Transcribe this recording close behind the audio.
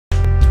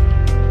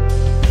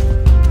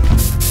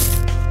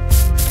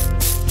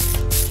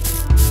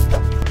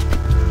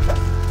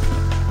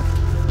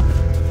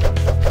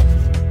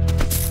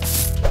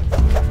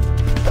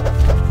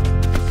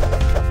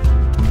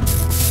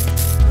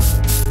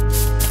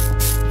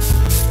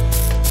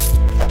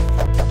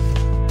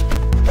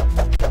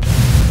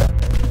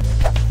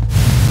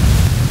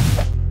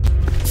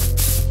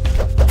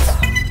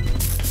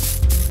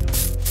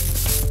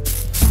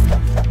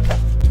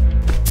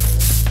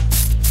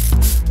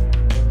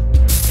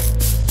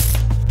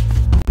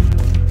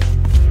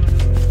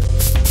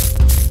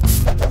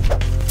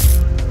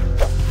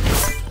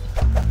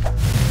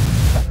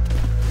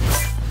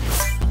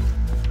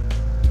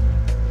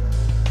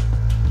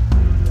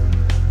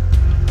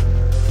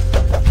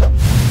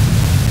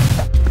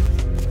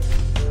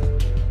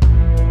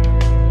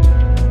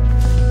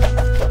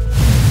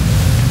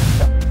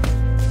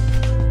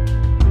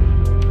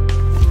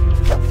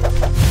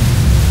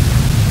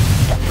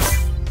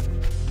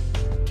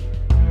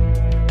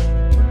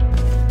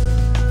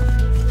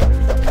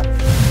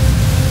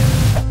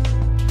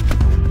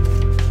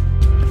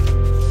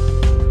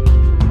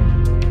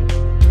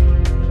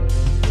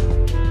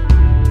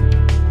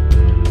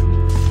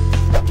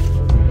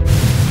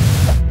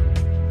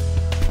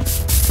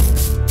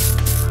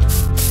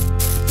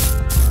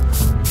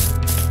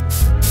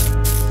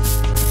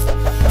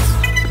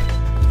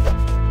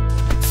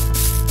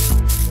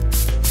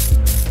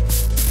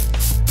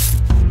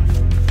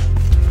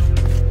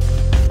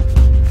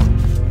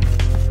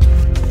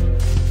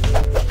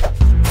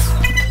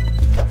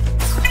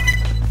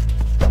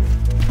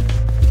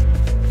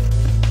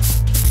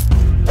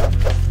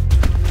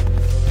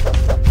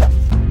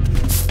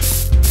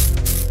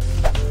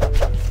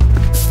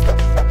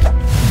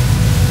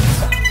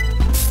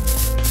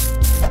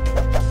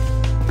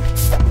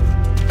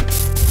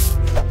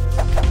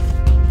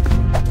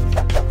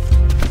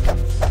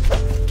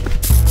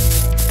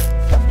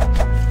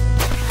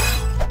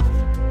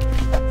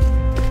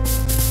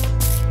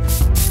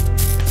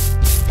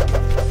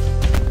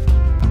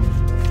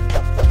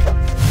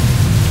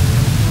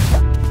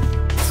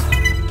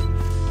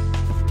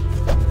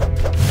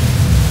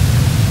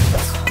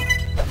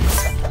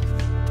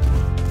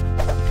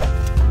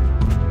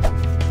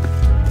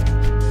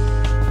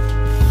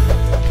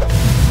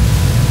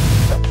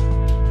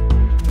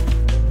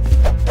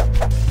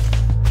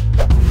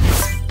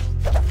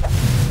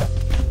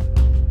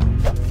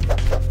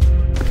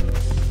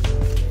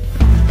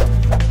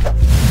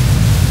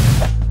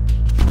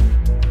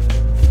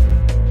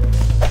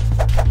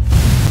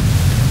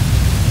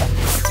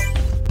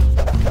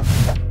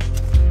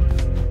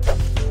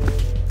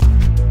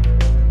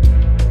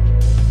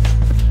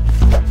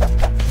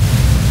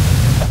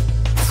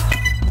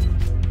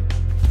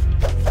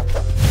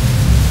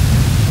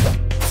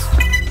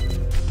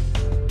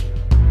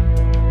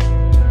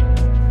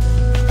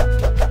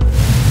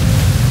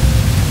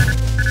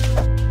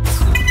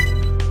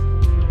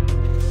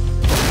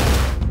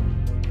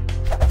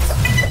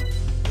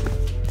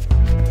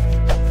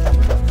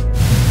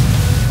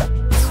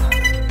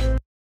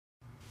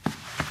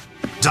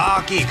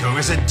Dark Eco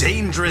is a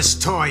dangerous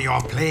toy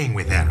you're playing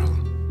with, Errol.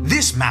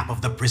 This map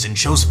of the prison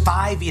shows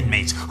 5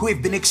 inmates who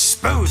have been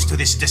exposed to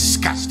this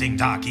disgusting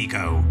Dark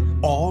Eco.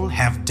 All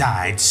have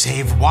died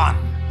save one.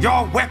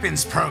 Your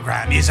weapons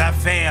program is a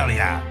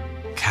failure.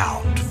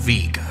 Count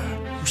Vega,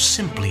 you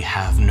simply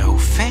have no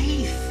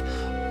faith.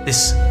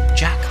 This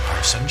Jack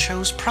person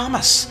shows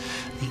promise.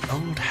 The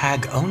old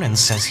hag Onan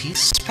says he's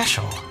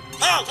special.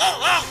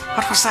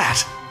 What was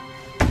that?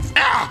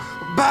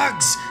 Ah,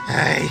 bugs!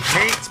 I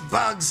hate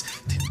bugs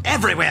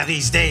everywhere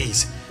these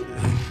days.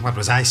 What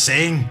was I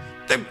saying?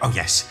 Oh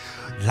yes,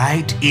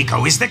 Light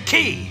Eco is the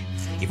key.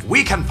 If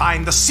we can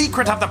find the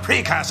secret of the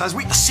precursors,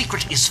 The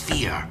secret is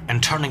fear,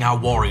 and turning our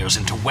warriors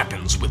into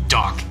weapons with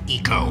Dark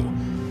Eco.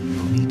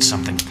 We'll need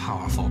something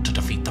powerful to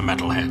defeat the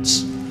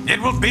metalheads. It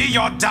will be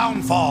your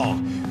downfall.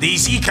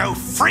 These eco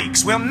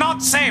freaks will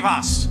not save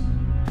us.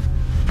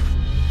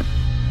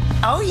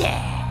 Oh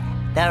yeah,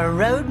 the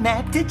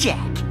roadmap to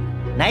Jack.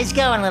 Nice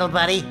going, little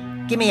buddy.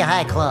 Give me a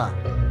high claw.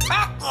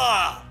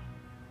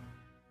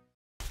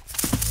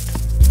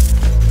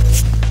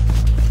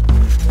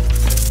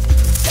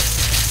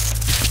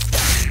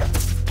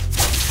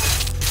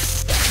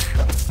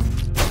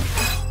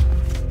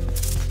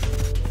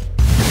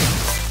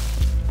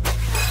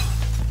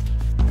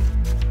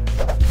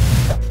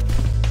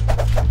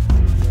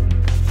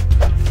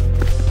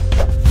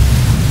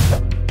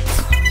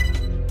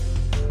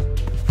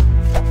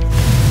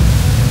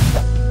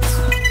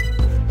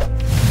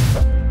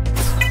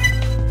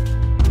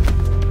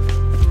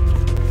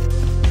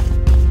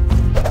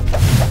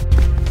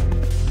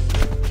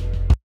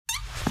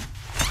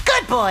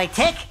 Boy,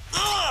 Tick.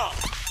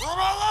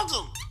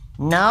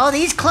 No,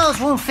 these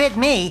clothes won't fit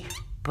me,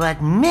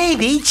 but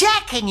maybe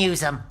Jack can use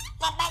them.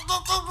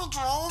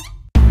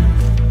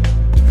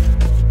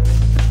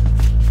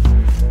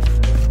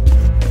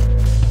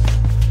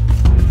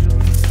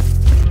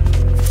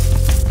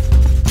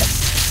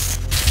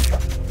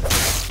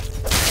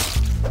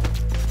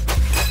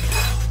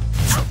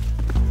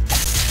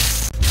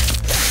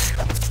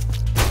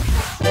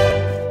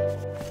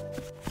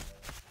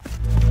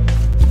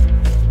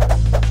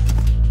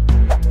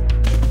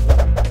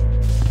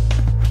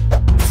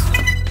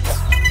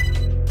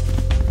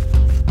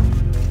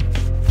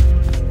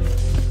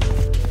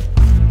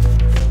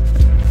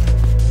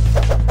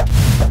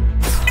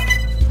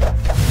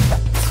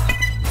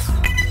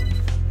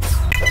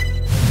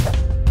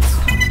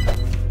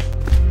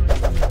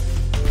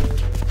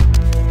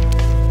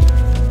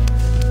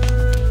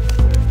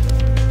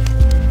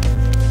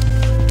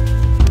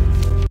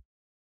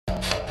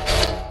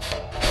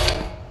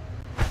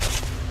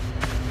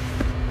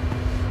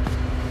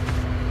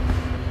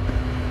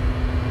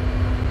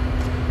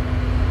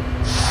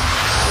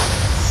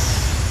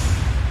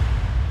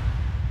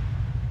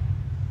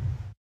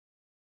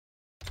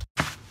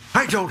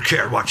 I don't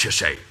care what you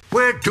say.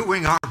 We're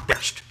doing our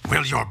best.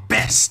 Well, your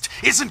best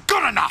isn't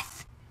good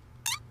enough.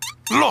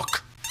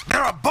 Look,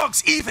 there are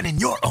bugs even in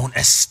your own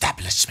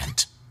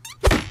establishment.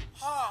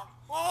 No!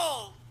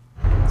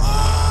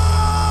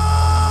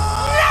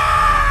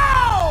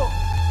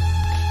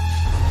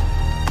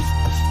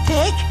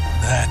 Tick?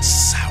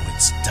 That's how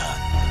it's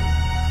done.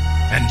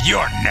 And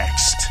you're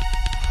next.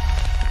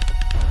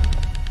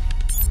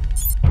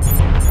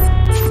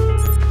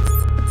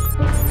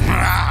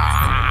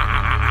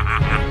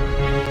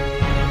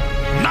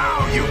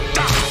 Now you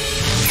die!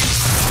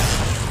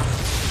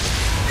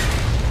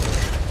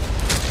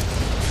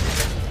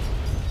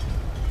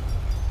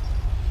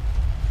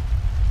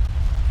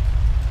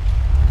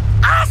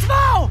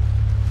 Osmo!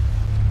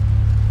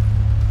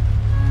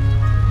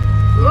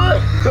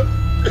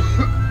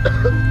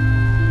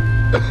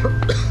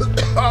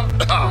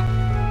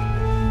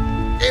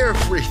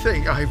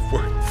 Everything I've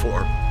worked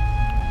for,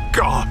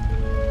 gone.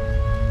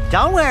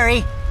 Don't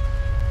worry.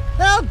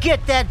 I'll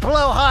get that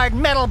blowhard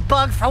metal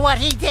bug for what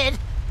he did.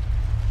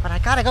 But I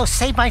gotta go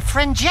save my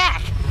friend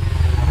Jack.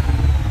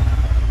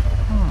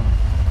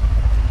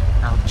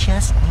 I'll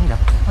just need a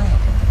plan.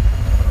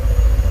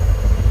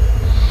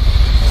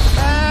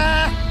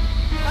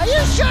 Are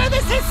you sure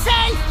this is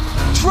safe?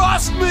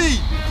 Trust me!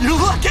 You're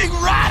looking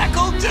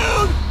radical,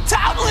 dude!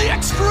 Totally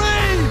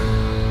extreme!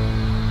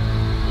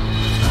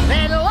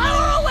 Then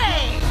lower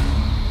away!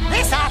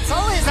 This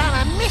asshole is on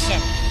a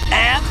mission.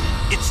 And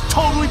it's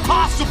totally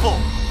possible!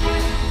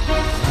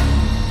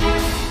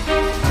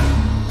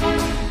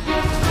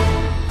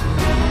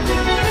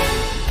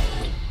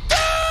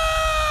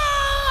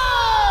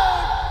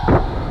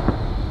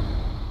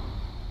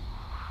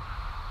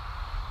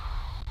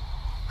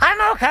 I'm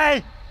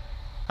okay.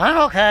 I'm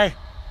okay.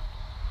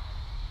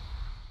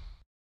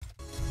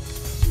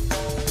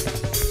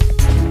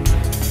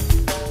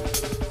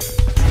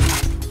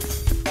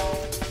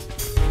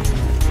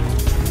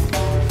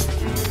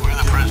 We're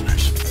the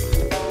prisoners.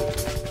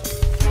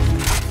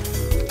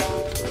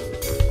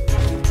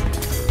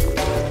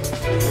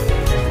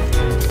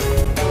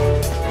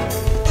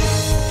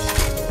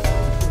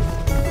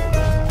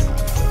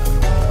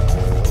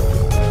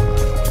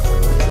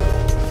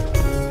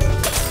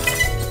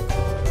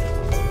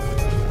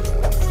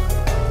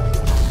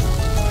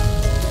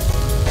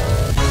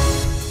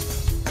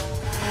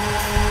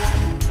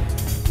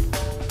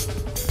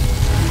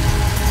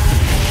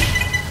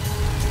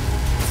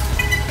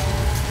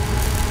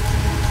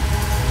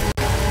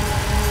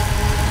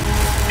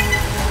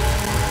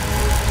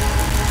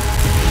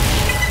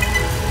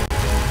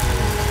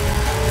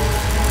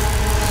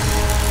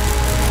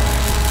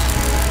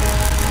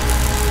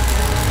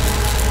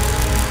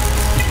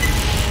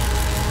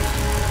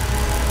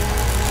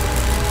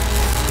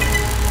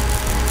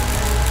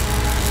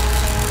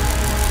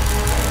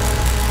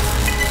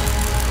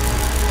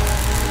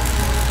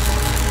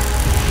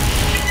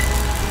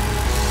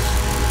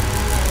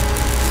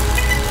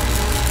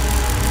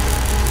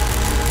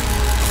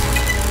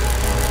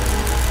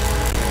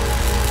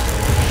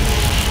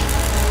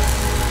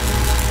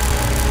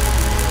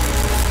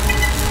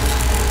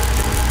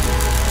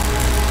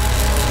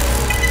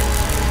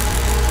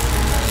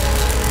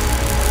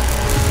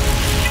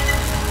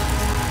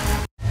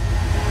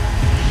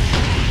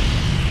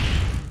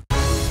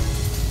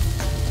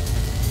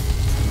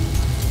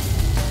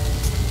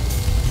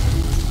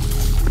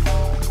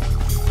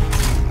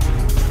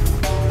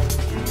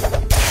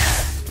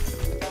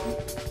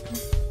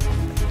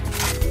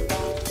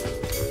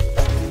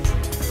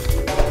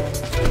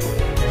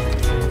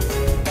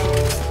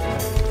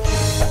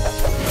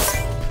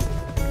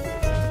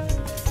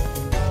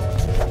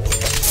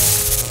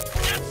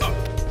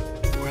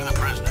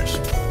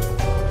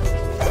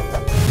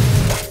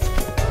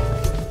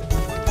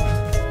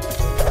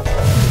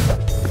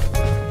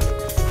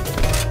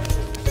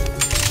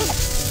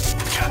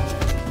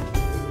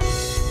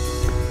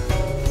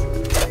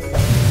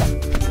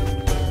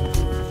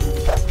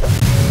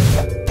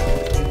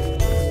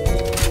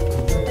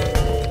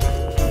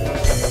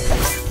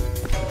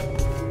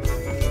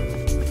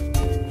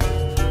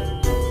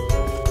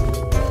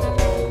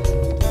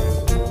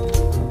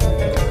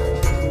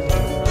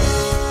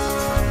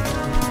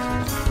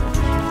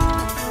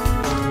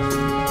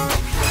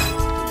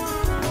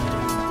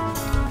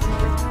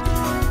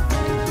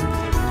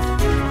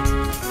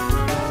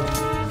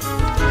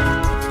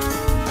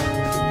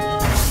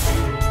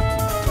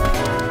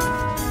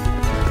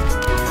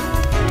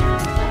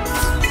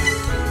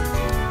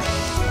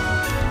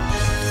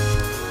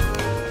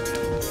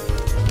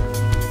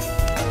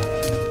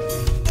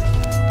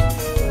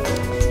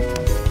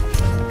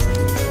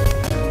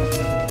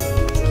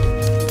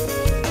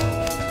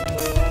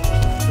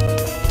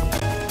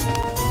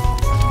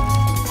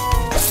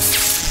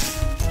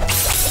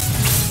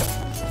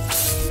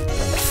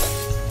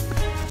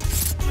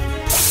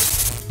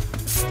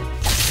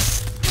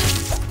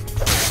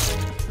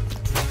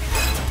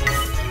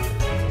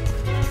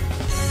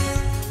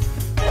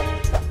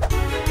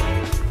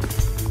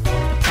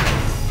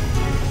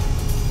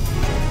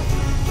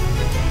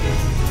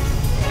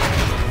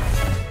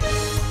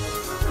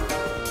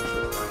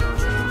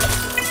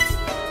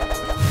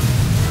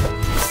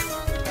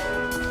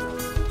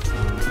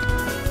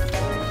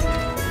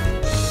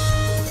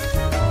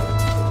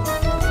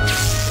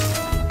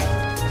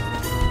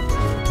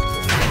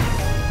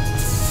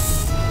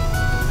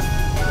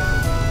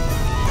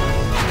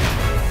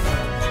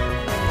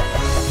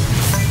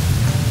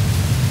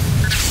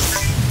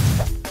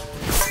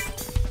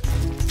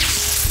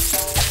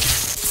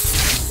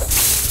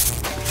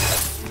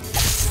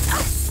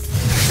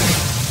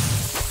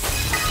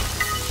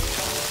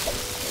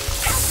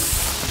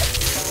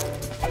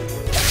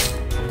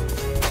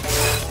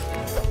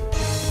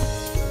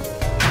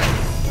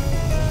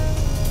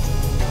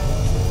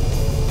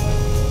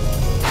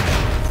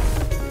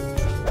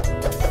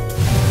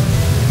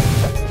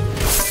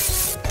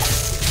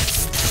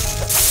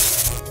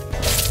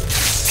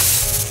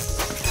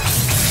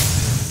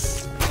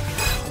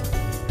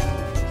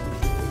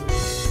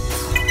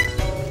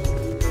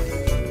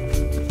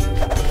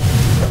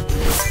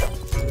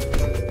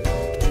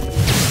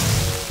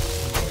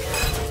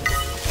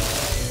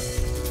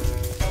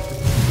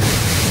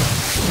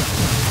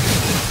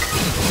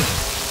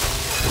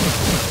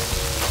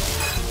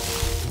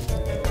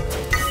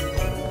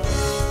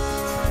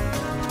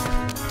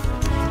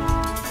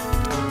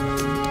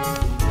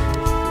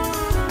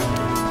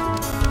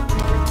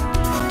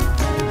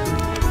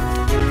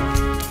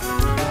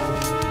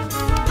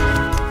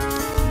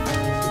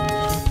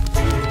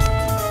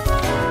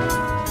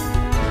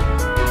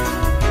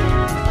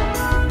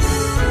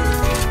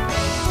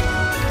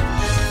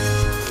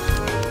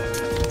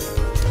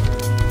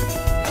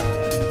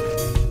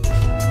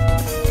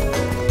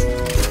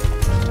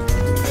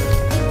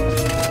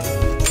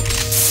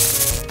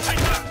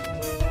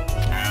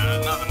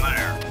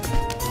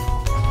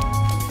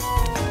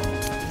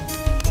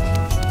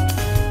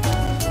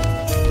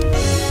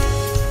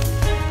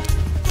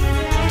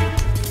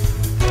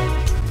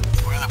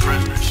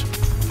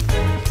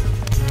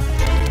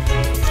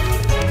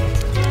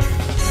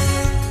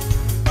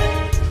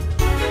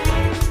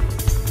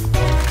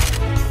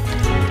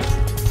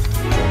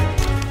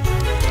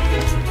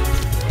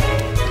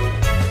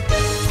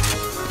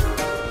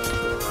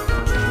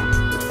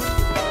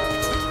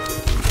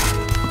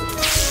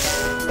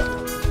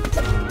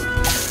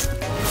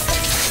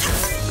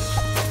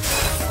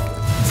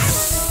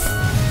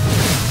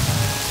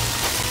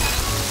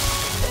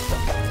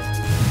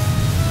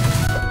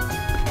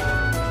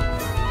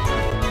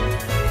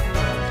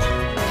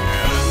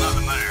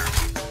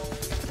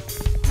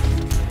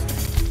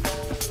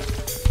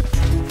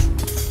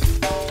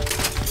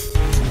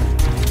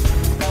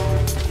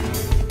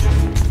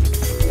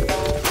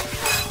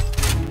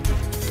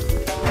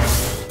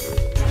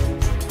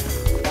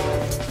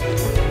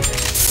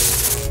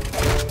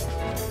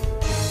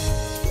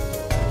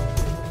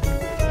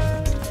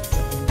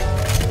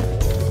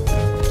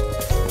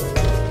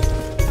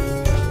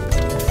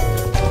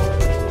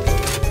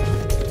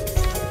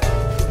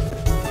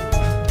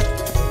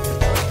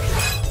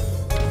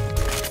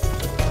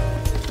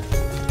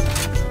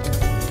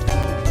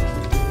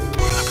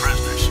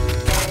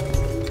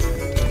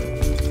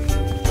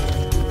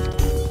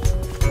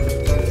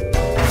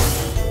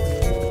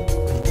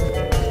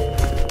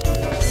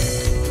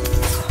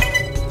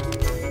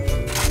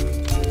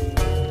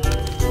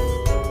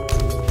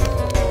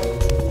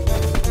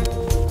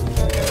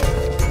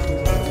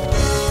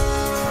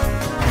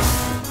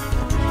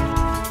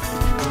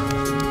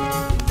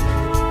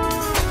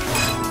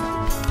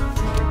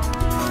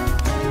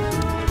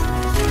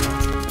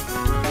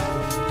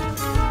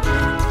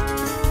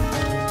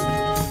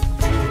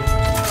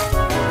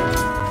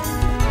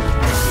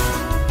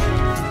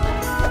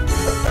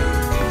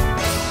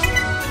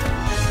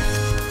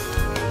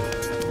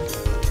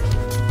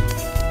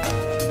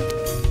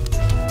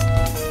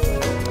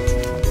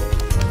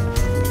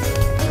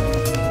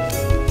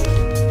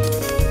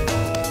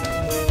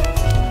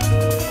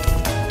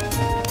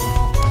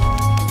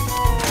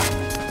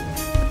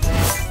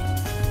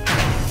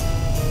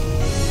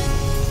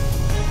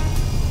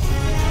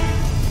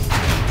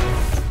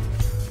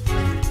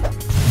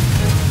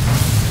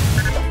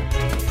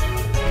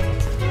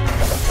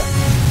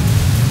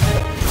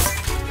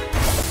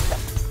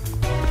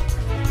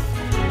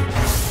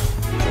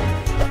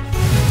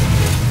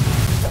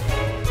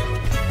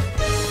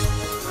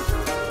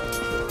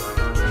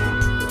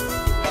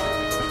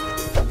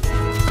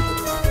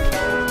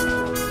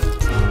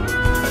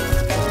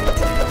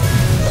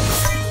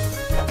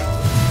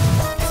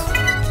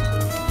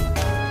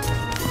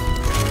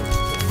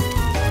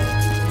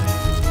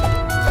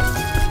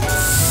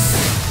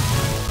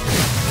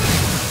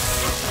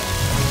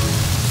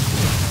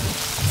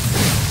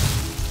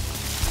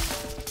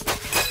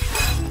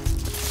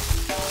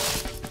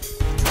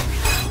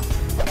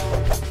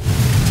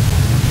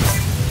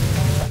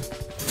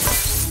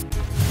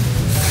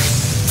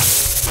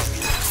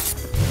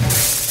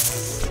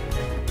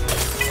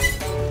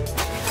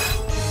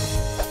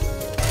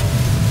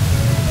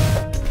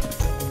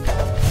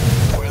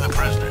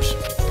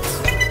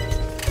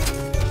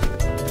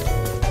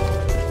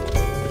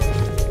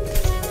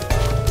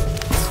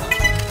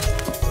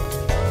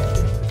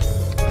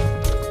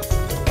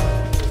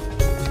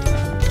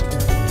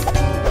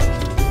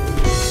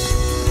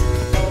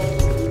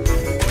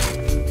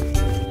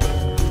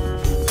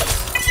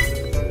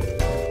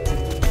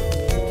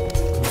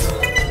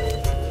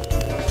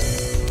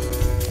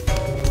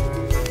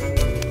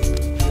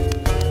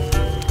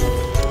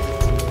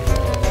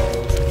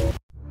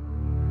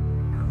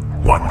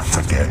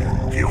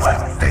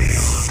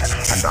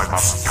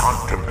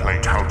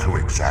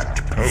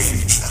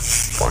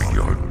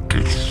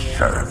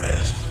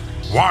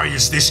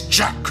 is this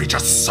Jack creature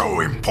so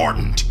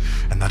important?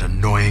 And that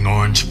annoying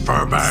orange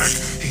fur bag,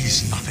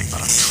 he's nothing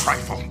but a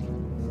trifle.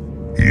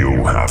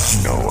 You have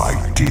no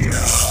idea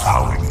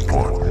how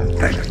important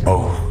they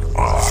both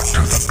are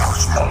to the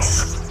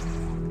cosmos.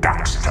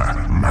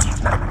 Daxter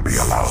must not be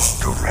allowed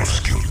to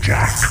rescue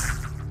Jack.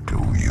 Do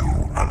you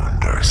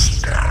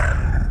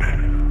understand?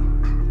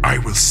 I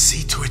will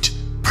see to it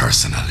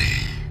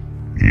personally.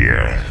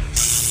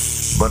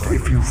 Yes, but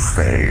if you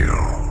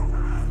fail,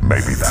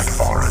 maybe that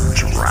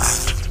orange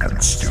rat can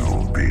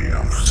still be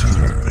of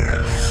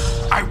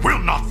service. I will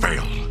not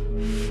fail.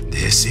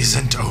 This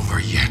isn't over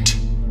yet.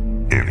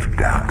 If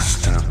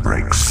Daxter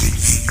breaks the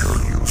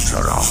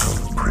eco-user out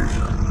of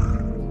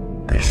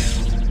prison,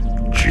 this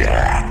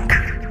Jack,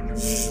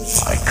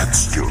 I can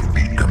still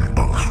meet them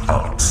both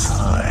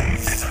outside,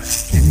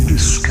 in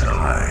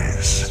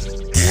disguise.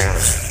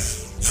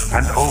 Yes,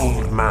 an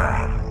old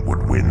man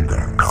would win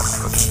their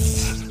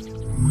confidence.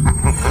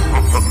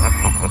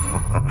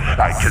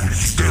 I can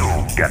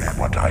still get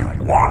what I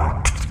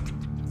want.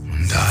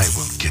 And I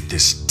will get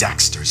this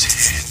Daxter's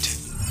head.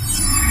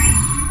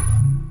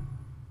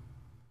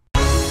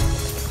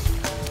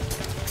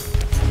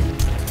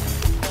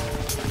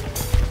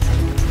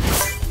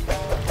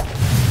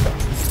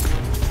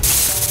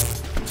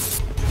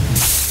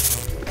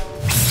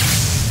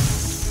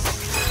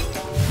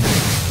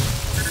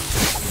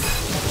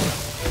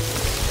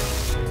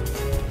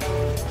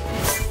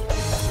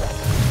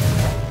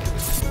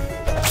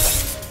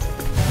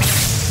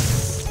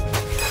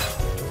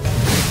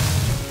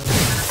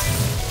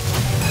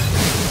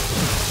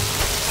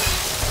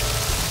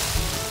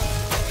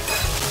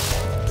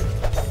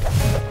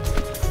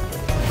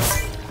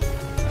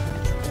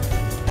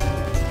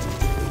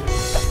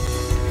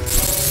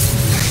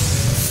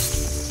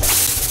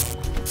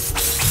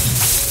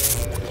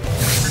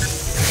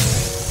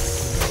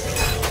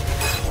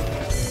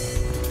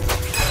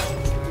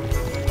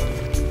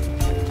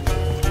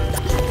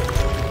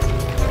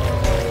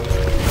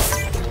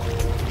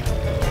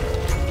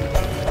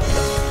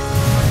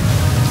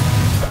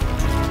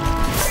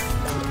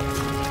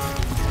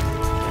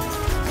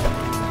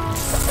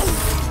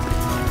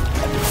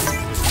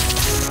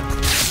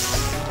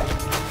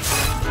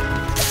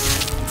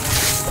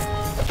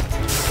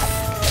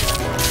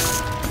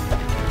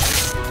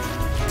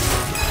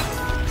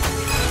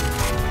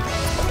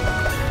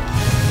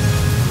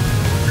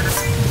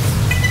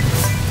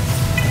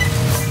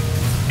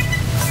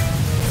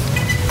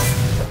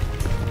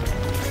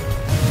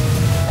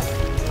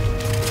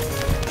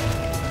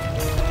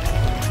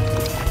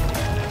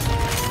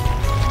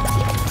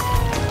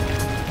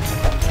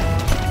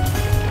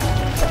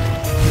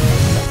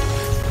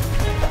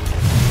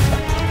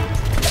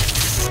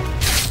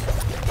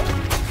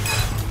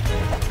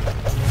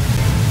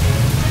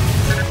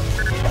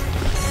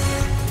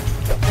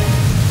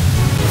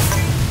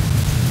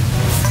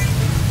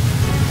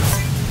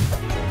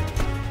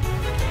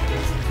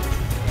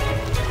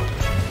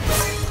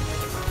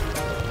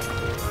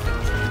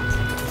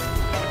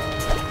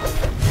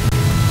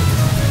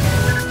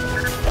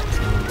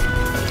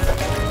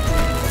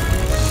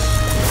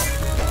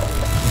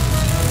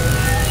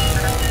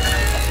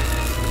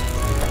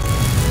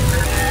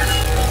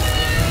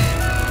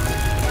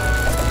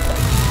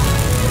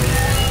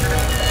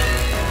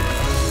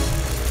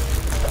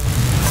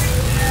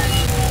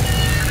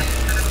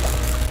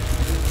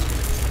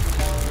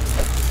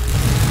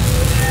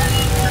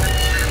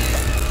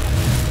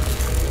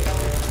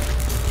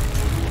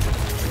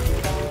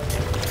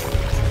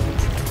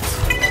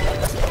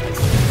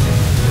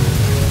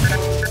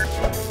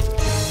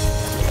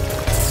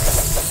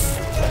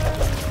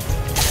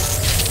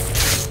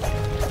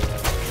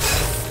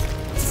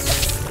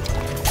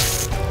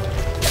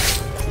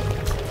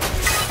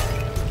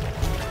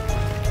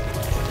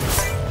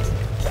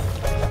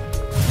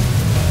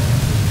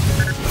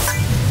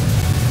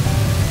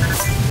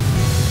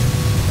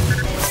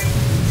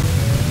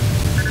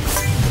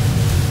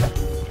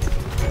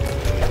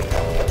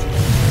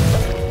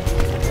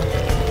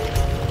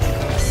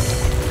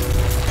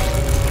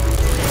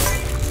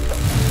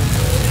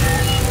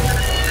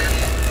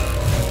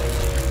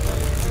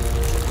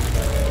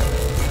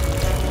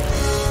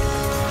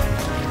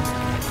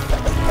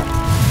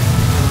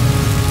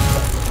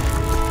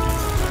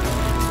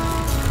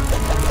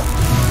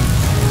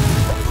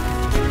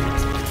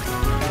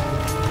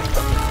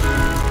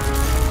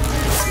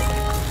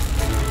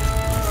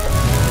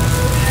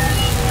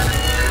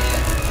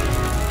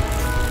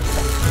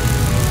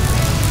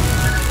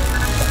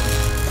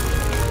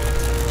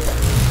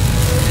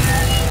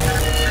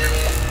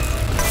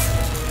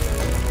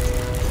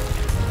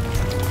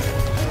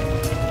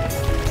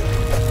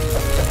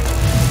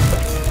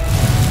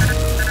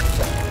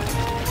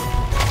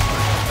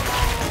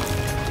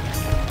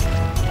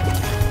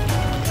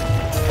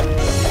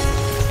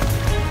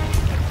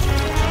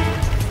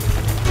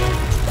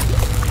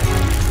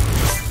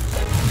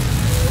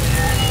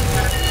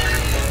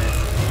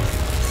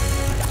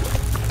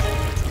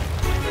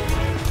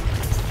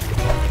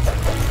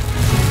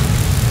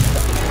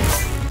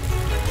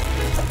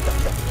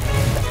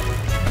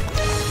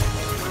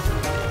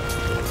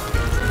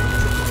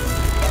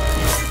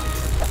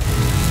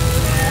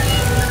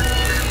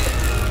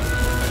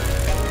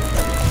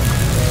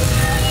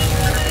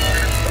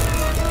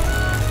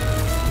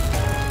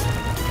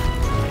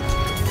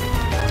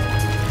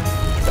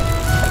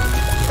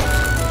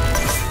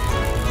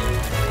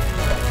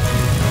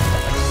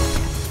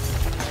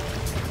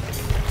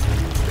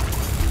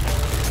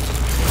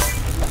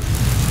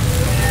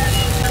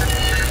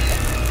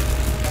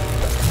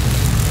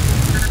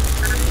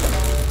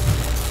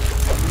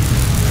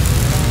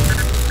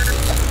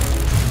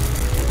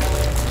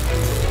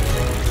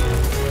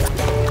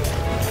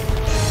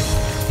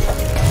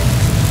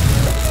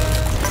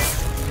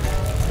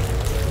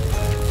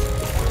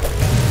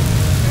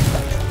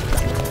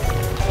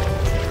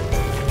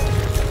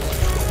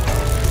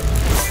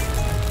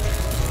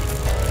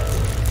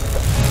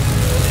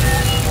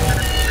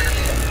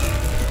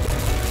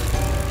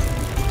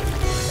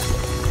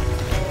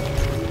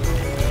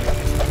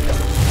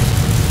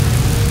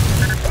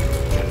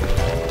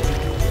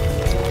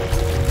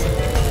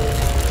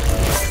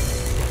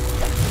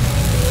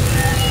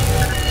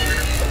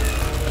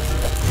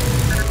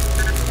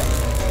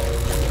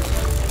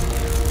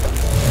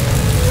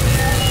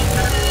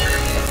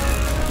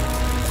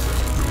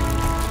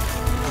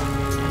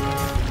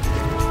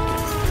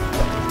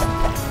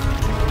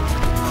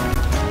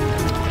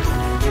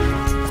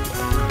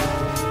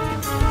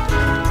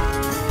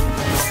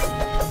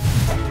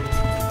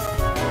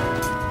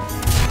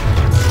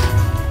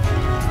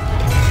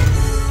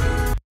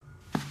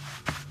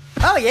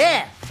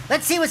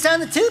 Let's see what's on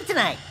the tube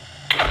tonight.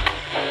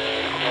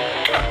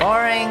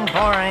 Boring,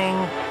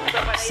 boring.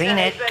 Seen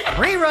it.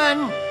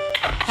 Rerun.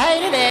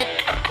 Hated it.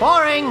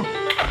 Boring.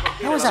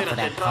 I was up for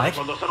that part.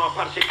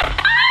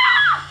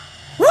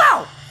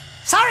 Whoa!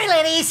 Sorry,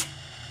 ladies.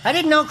 I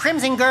didn't know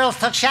Crimson girls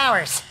took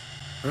showers.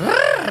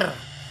 Jack!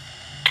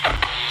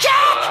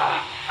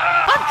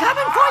 I'm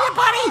coming for you,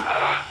 buddy!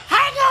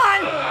 Hang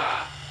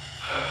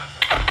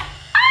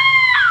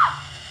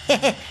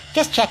on!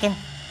 Just checking.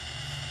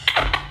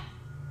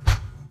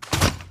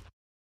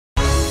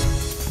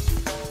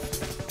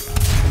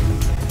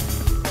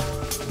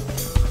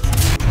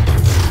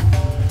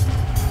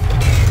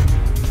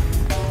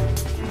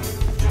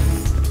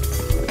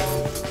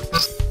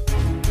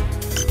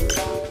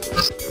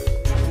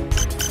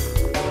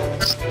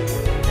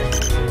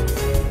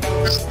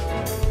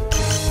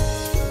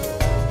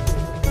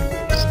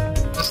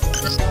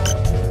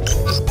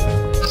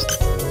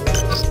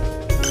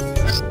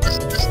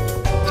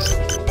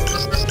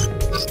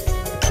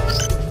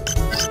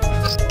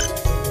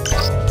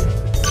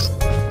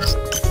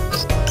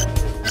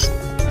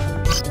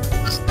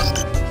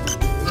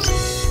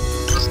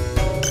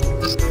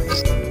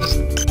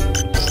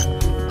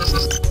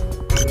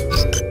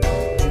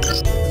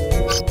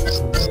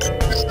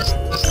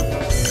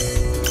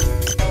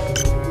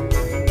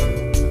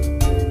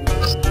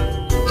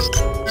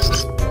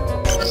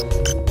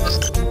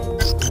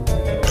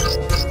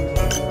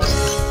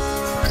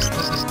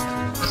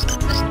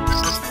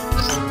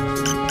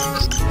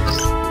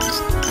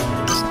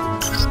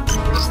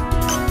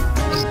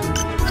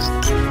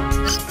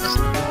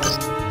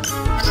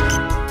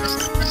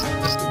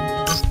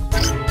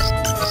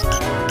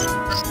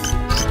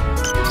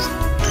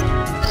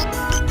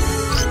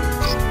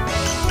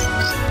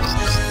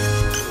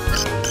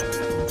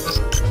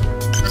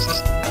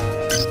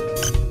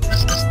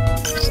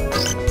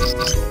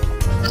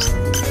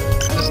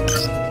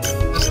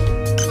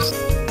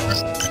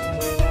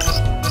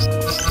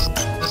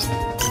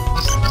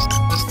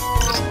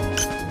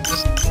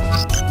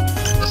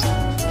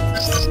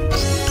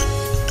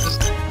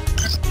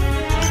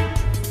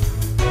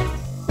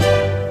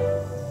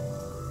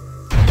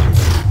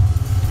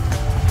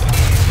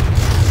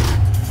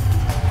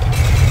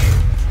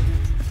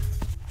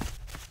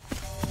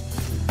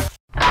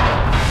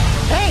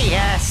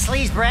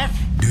 Breath.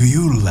 Do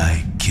you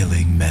like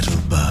killing metal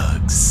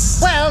bugs?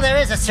 Well, there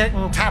is a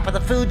certain top of the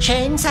food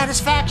chain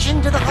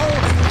satisfaction to the whole.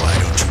 Then why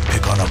don't you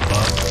pick on a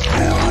bug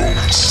your own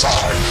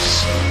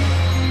size?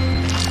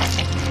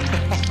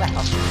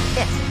 Well,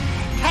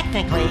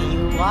 technically,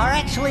 you are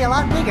actually a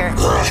lot bigger.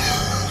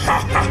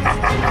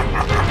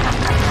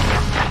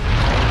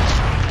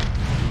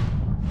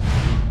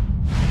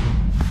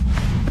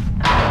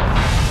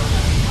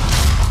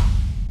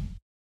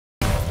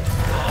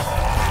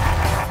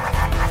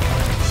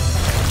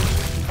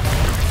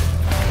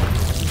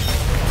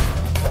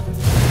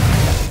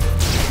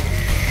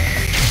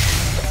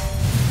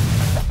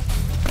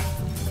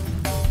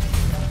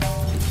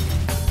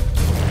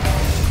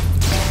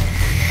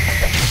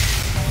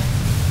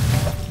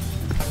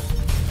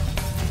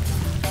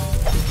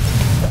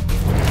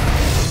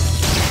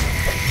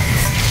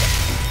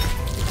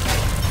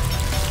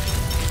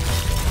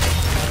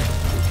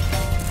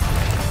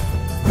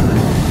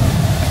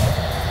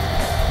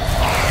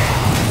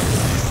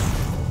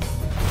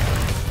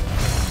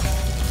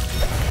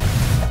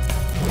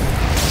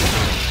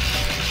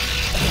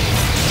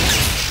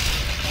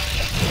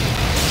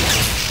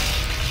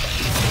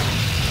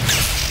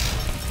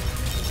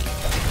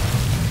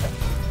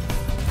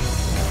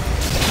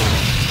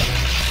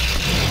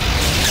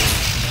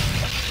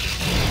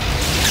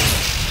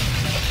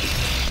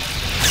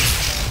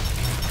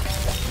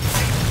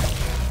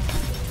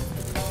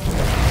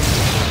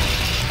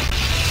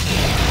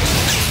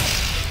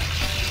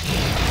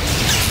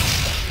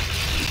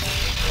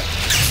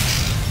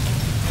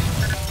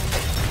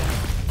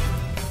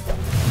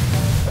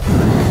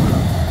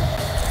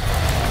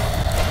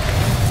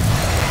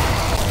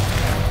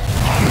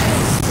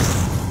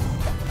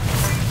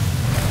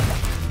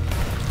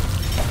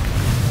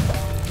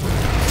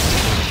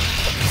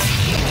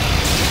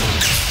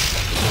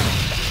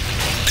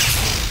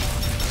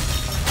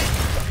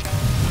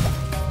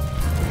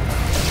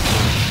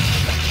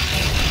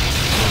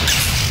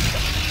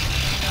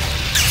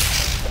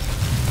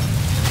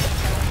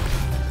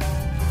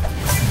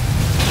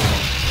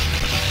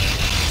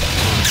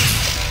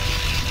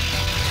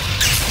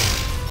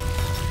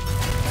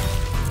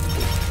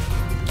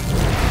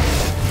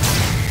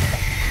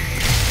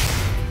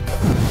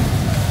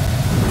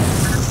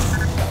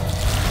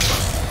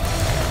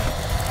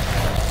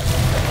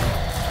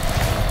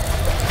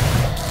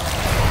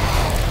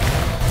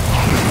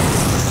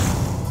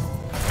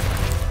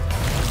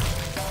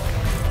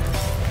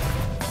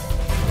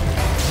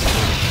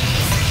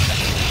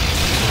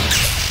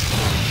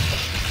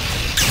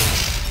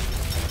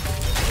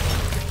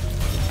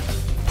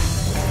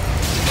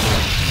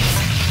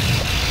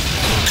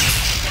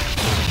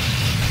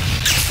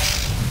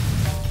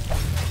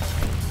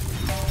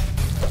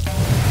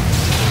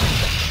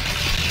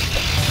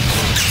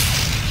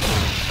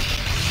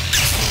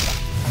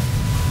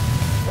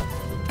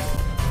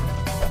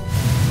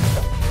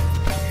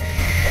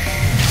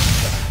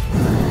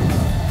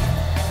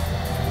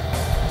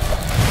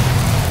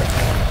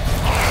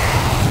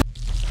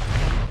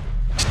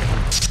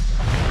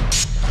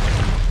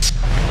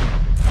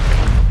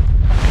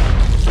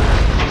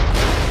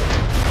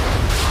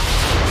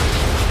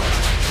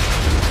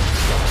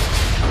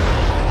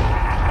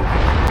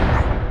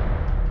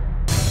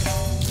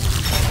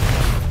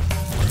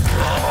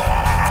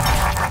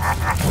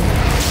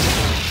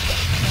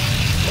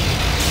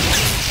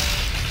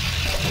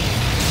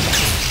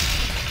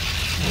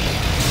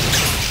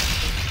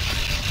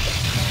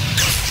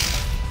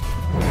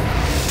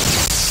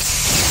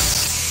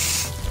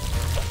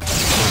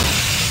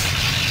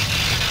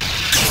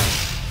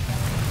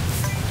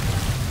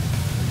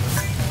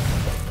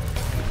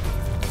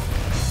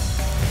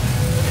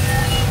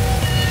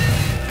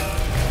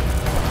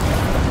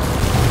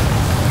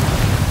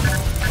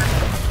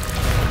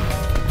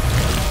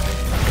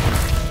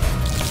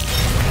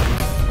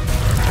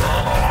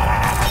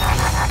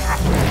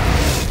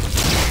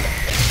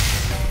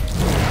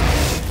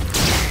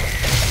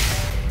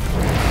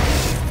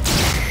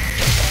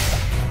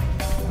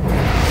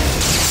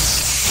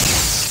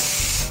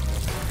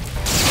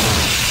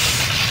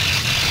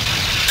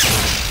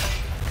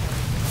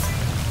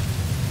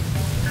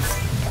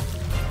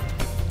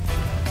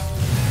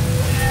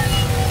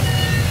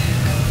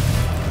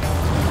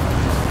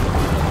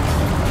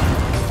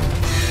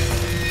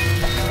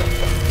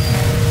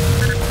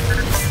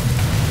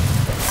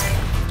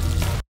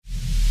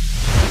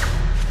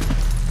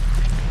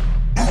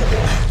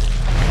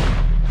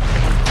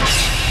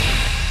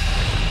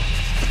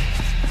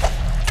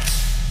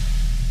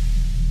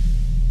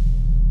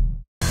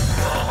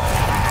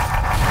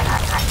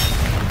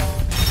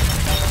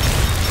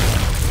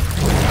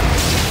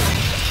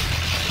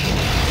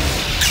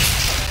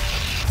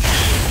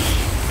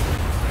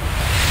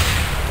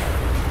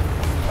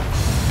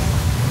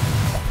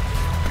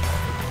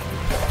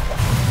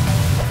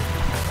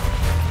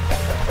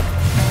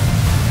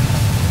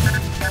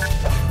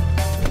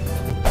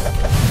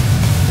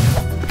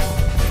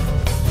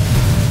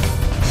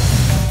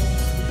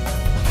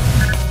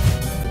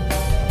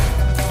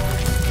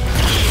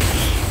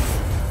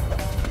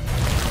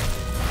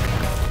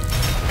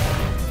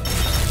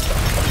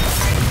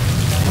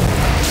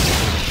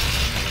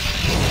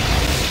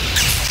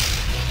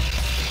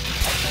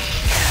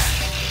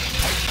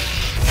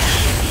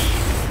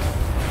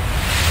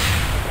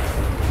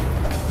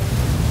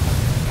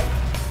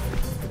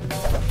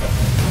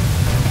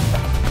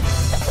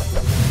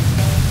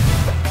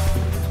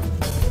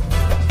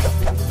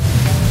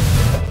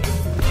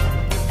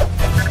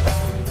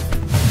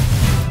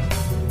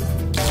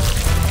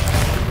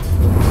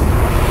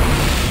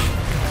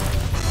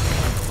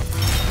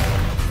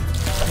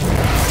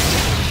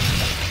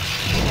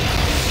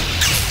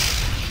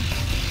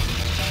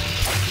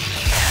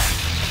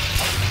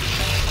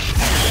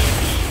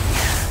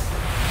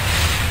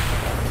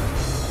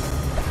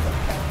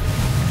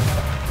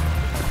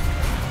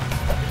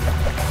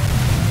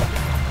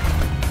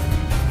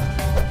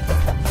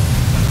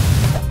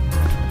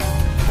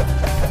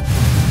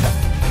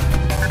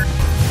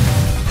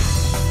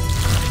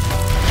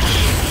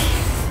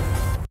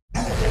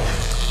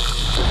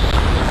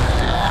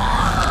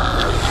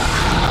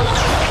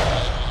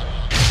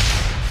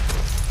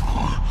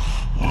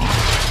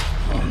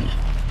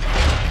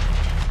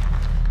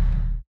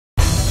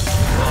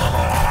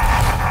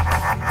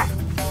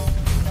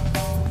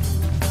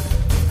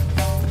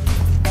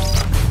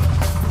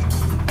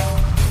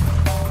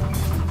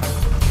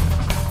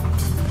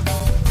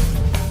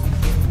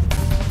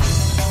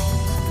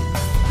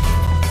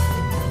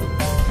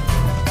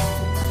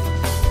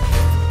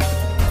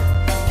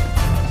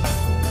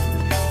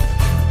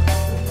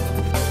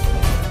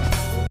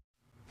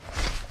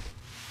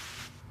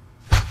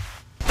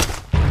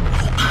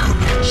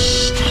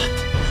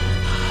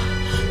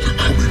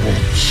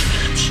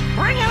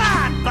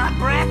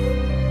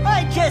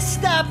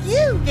 robbed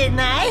you, didn't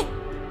I?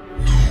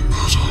 No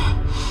matter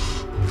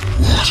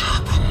what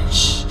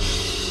happens,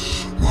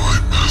 my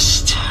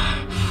master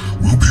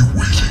will be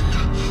waiting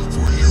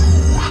for you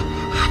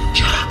and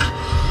Jack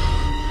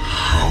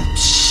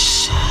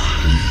outside.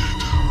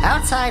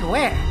 Outside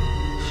where?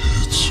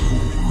 It's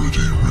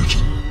already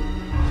written.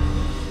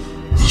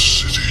 The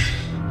city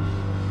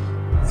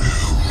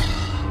will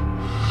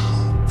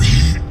be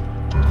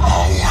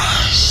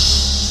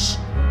ours.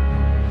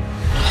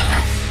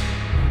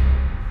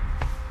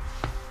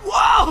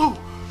 Whoa!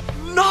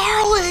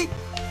 Gnarly!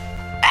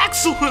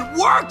 Excellent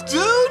work,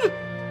 dude!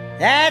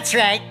 That's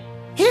right.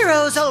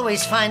 Heroes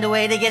always find a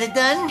way to get it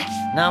done,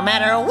 no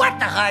matter what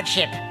the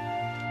hardship.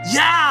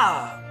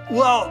 Yeah!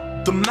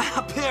 Well, the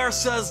map here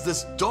says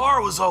this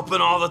door was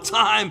open all the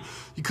time.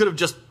 You could have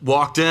just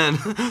walked in.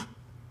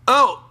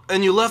 Oh,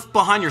 and you left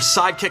behind your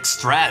sidekick's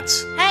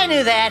threads. I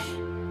knew that.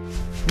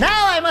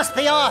 Now I must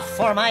be off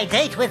for my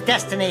date with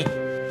Destiny.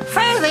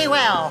 Fare thee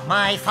well,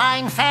 my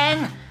fine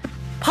fan.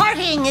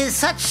 Parting is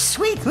such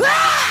sweet...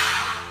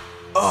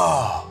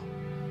 Oh,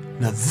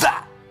 now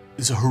that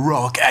is a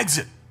heroic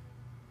exit.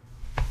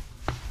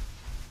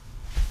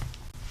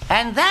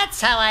 And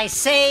that's how I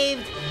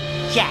saved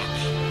Jack.